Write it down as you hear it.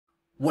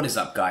What is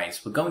up,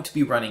 guys? We're going to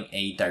be running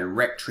a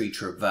directory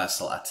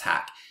traversal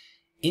attack.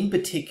 In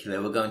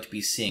particular, we're going to be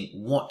seeing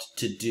what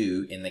to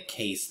do in the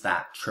case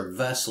that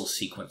traversal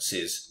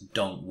sequences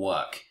don't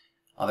work.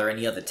 Are there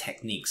any other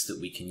techniques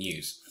that we can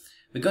use?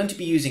 We're going to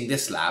be using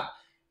this lab.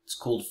 It's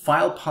called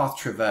File Path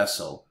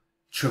Traversal.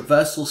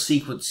 Traversal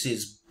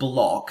sequences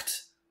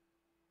blocked,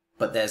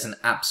 but there's an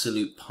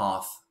absolute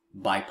path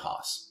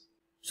bypass.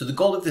 So the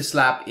goal of this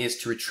lab is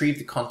to retrieve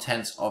the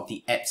contents of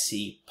the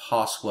etc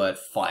password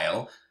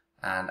file.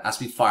 And as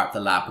we fire up the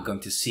lab, we're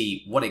going to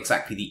see what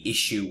exactly the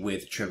issue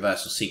with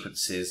traversal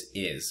sequences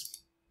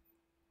is.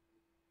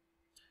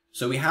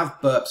 So we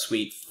have Burp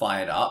Suite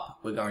fired up.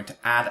 We're going to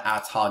add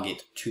our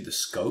target to the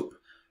scope.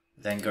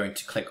 Then going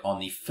to click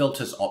on the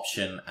filters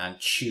option and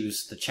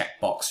choose the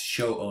checkbox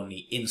show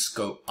only in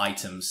scope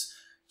items.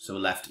 So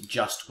we're left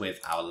just with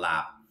our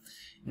lab.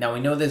 Now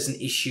we know there's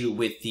an issue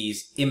with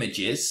these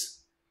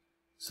images.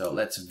 So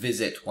let's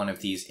visit one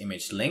of these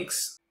image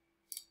links.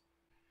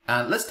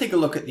 And let's take a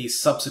look at the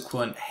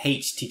subsequent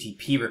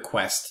HTTP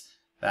request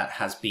that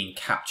has been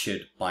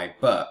captured by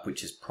Burp,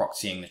 which is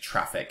proxying the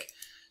traffic.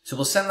 So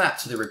we'll send that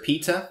to the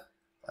repeater.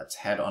 Let's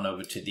head on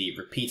over to the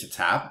repeater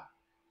tab.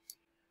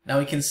 Now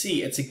we can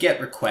see it's a GET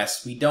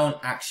request. We don't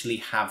actually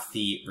have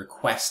the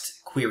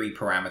request query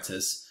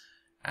parameters,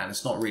 and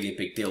it's not really a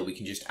big deal. We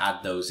can just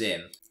add those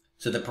in.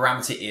 So the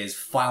parameter is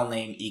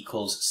filename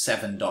equals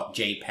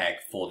 7.jpg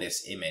for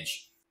this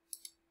image.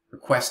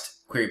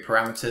 Request query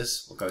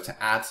parameters, we'll go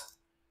to add.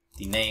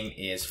 The name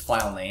is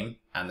filename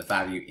and the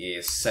value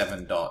is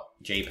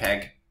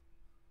 7.jpg.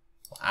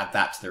 We'll add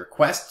that to the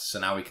request. So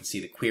now we can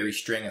see the query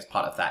string as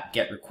part of that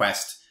GET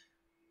request.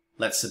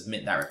 Let's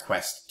submit that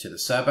request to the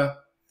server.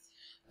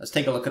 Let's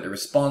take a look at the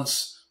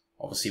response.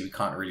 Obviously, we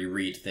can't really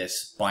read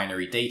this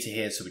binary data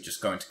here, so we're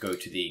just going to go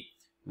to the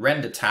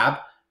render tab.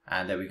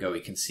 And there we go.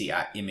 We can see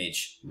our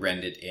image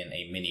rendered in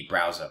a mini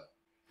browser.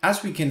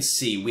 As we can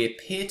see, we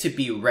appear to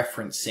be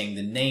referencing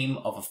the name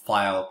of a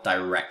file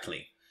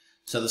directly.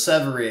 So the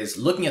server is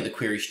looking at the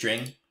query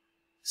string,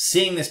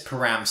 seeing this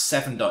param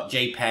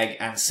 7.jpg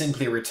and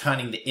simply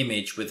returning the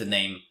image with the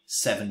name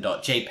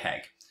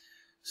 7.jpg.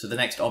 So the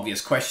next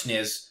obvious question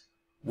is,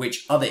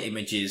 which other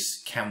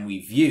images can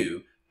we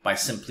view by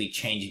simply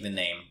changing the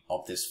name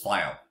of this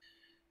file?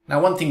 Now,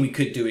 one thing we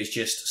could do is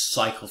just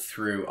cycle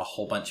through a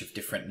whole bunch of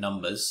different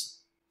numbers.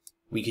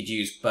 We could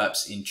use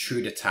Burp's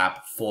intruder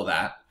tab for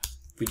that.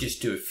 If we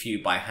just do a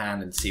few by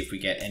hand and see if we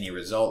get any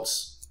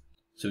results.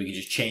 So we could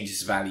just change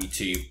this value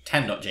to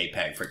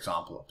 10.jpg, for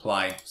example,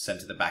 apply,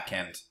 send to the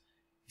backend.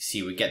 You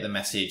see, we get the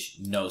message,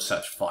 no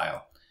such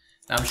file.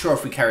 Now, I'm sure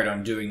if we carried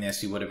on doing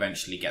this, we would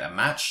eventually get a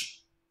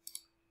match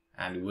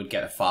and we would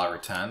get a file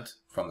returned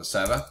from the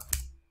server.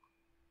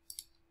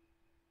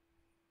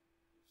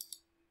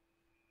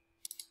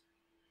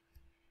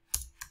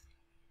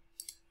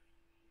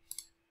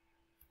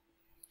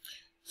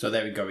 So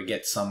there we go, we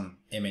get some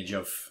image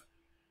of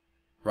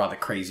rather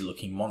crazy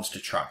looking monster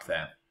truck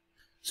there.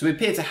 So we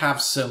appear to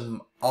have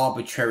some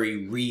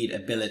arbitrary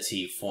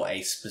readability for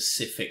a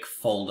specific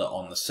folder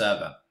on the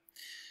server.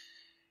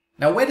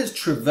 Now, where does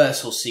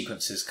traversal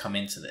sequences come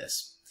into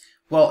this?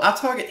 Well, our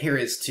target here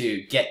is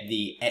to get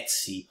the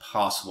etc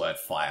password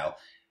file.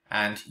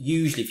 And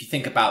usually, if you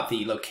think about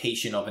the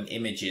location of an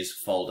images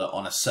folder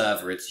on a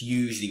server, it's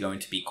usually going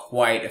to be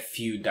quite a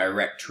few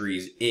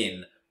directories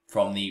in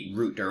from the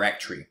root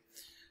directory.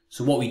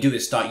 So what we do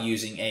is start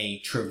using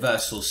a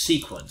traversal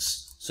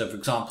sequence. So for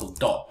example, ...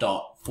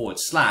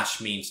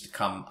 / means to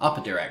come up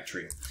a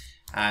directory.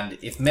 And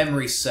if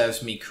memory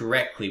serves me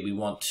correctly, we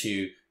want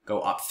to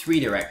go up 3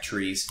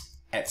 directories,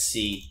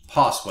 etc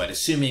password,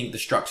 assuming the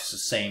structure is the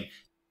same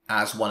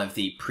as one of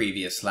the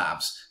previous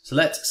labs. So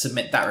let's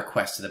submit that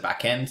request to the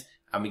backend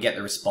and we get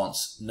the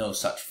response, no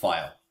such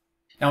file.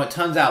 Now it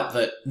turns out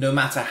that no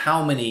matter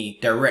how many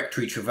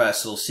directory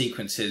traversal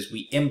sequences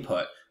we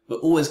input, we're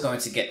always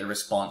going to get the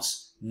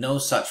response, no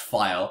such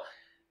file.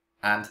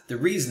 And the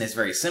reason is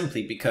very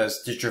simply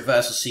because the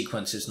traversal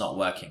sequence is not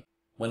working.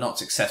 We're not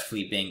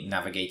successfully being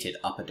navigated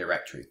up a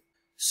directory.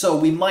 So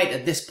we might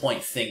at this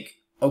point think,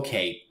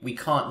 okay, we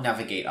can't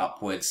navigate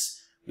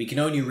upwards. We can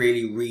only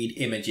really read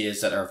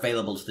images that are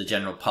available to the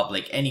general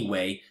public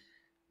anyway.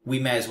 We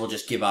may as well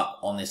just give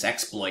up on this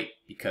exploit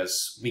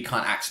because we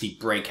can't actually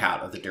break out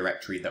of the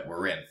directory that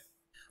we're in.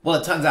 Well,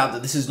 it turns out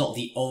that this is not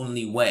the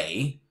only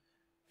way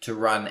to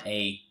run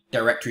a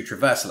directory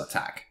traversal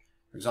attack.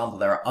 For example,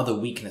 there are other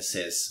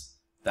weaknesses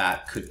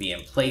that could be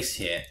in place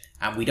here,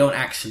 and we don't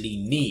actually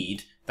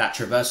need that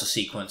traversal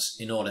sequence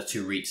in order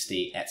to reach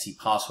the etc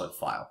password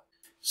file.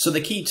 So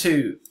the key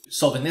to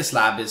solving this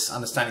lab is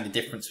understanding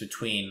the difference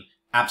between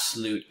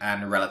absolute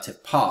and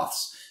relative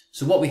paths.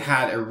 So what we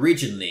had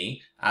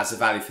originally as a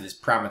value for this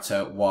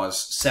parameter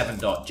was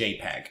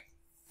 7.jpg.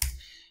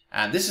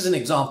 And this is an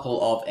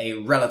example of a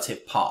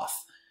relative path.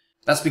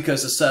 That's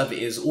because the server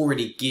is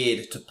already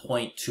geared to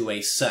point to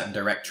a certain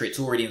directory. It's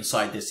already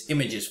inside this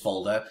images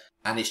folder,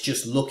 and it's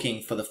just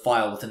looking for the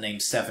file with the name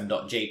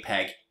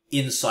 7.jpg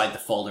inside the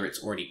folder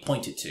it's already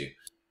pointed to.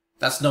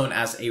 That's known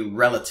as a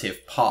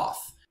relative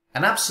path.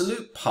 An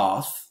absolute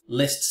path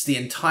lists the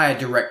entire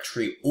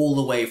directory all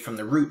the way from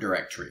the root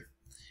directory.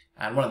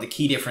 And one of the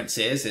key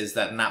differences is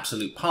that an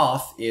absolute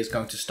path is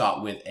going to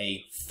start with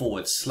a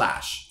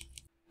 /.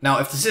 Now,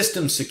 if the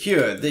system's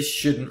secure, this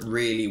shouldn't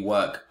really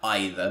work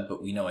either,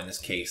 but we know in this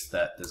case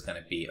that there's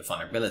going to be a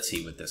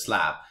vulnerability with this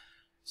lab.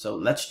 So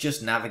let's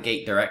just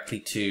navigate directly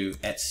to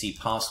etc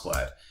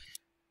password.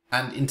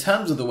 And in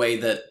terms of the way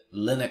that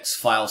Linux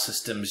file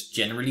systems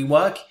generally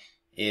work,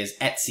 is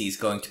etc is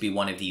going to be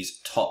one of these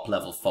top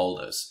level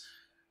folders.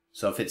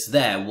 So if it's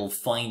there, we'll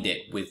find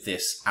it with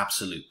this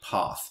absolute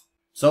path.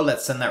 So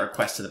let's send that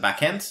request to the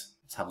backend.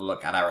 Let's have a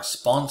look at our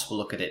response. We'll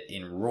look at it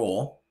in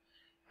raw.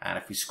 And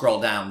if we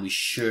scroll down, we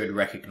should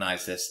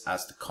recognize this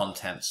as the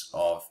contents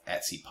of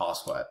etc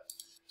password.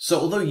 So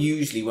although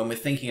usually when we're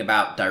thinking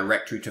about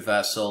directory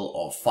traversal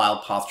or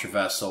file path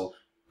traversal,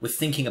 we're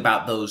thinking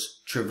about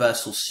those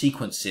traversal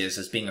sequences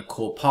as being a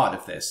core part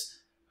of this.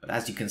 But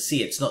as you can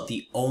see, it's not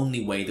the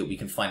only way that we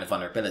can find a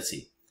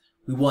vulnerability.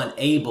 We weren't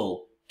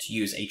able to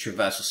use a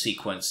traversal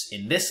sequence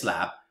in this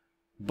lab,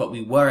 but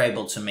we were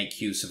able to make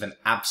use of an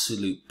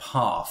absolute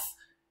path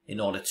in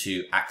order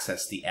to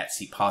access the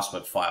etc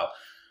password file.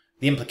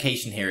 The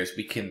implication here is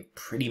we can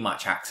pretty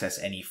much access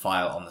any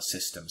file on the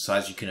system. So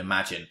as you can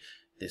imagine,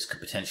 this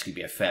could potentially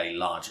be a fairly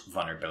large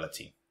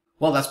vulnerability.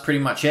 Well, that's pretty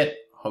much it.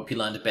 Hope you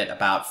learned a bit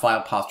about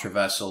file path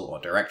traversal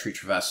or directory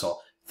traversal.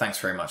 Thanks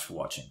very much for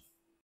watching.